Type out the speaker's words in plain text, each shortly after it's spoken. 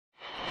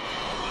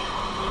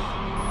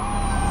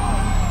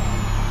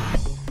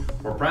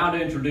proud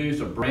to introduce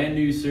a brand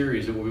new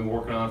series that we've been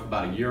working on for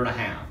about a year and a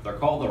half. They're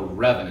called the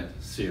Revenant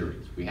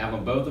Series. We have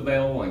them both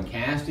available in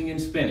casting and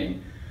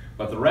spinning,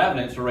 but the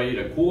Revenants are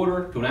rated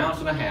 1/4 to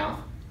 1.5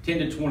 ounces, 10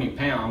 to 20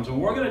 pounds,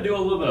 and we're going to do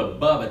a little bit of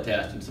Bubba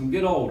testing, some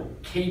good old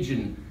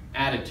Cajun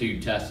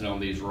attitude testing on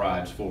these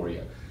rods for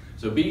you.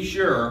 So be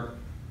sure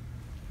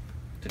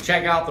to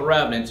check out the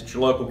Revenants at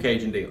your local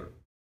Cajun dealer.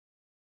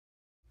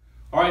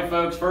 All right,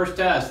 folks, first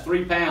test,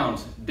 3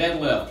 pounds,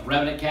 deadlift,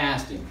 Revenant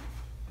casting.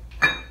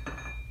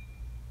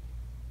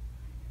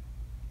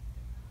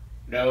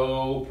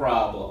 No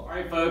problem. All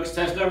right, folks,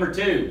 test number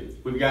 2.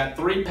 We've got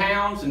 3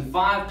 pounds and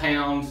 5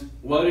 pounds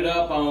loaded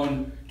up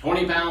on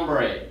 20-pound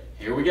braid.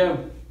 Here we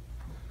go.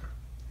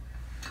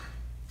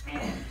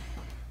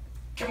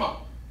 Come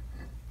on.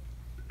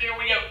 There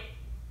we go.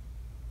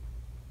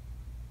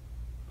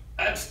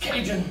 That's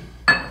Cajun.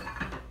 All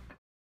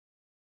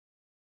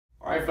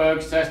right,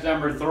 folks, test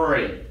number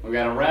 3. We've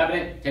got a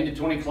Revenant 10 to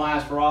 20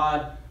 class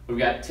rod. We've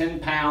got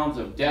 10 pounds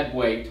of dead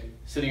weight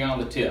sitting on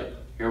the tip.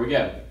 Here we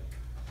go.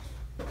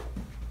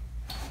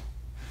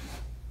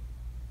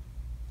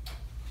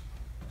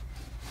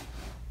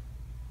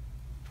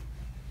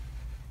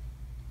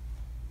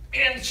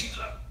 And she's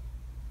up.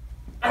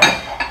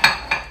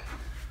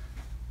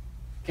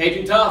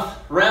 Cajun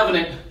Tough,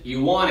 Revenant,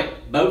 you want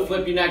it. Boat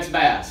flip your next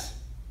bass.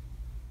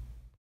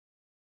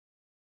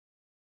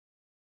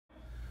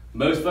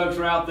 Most folks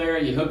are out there,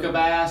 you hook a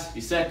bass,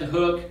 you set the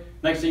hook,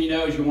 next thing you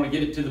know is you want to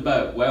get it to the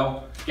boat.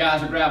 Well,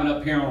 guys are grabbing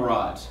up here on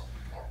rods.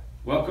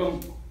 Welcome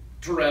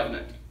to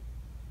Revenant.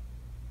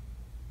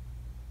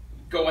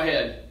 Go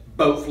ahead,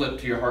 boat flip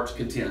to your heart's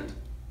content.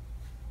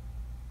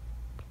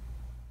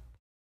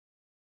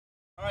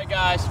 All right,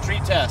 guys,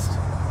 treat test.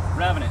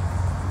 Revenant.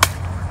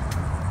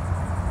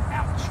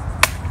 Ouch.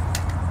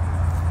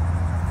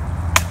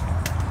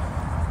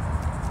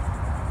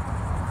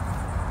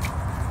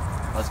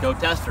 Let's go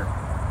test her.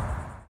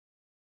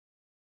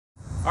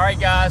 All right,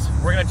 guys,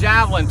 we're gonna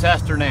javelin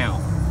test her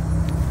now.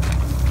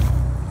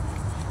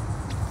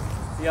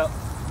 Yep.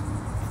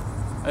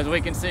 As we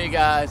can see,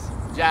 guys,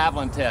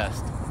 javelin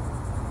test.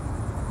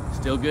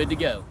 Still good to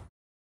go.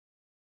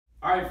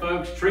 All right,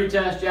 folks, tree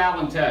test,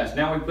 javelin test.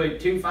 Now we put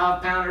 2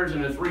 5-pounders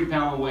and a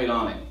 3-pounder weight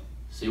on it.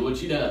 See what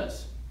she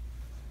does.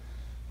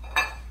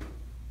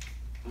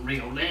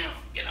 Reel down,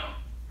 get on.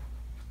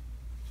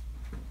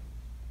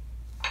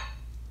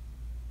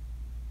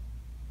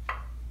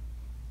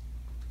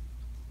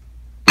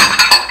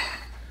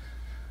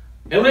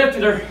 It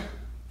lifted her.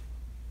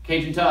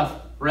 Cajun Tough,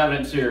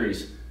 Revenant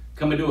Series.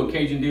 Coming to a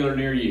Cajun dealer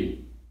near you.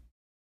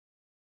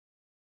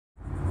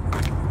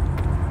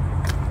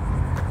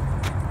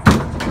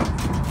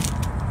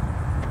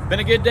 Been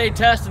a good day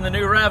testing the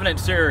new Revenant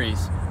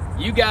Series.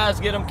 You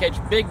guys get them, catch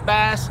big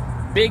bass,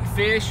 big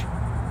fish,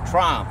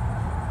 try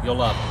them. You'll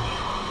love them.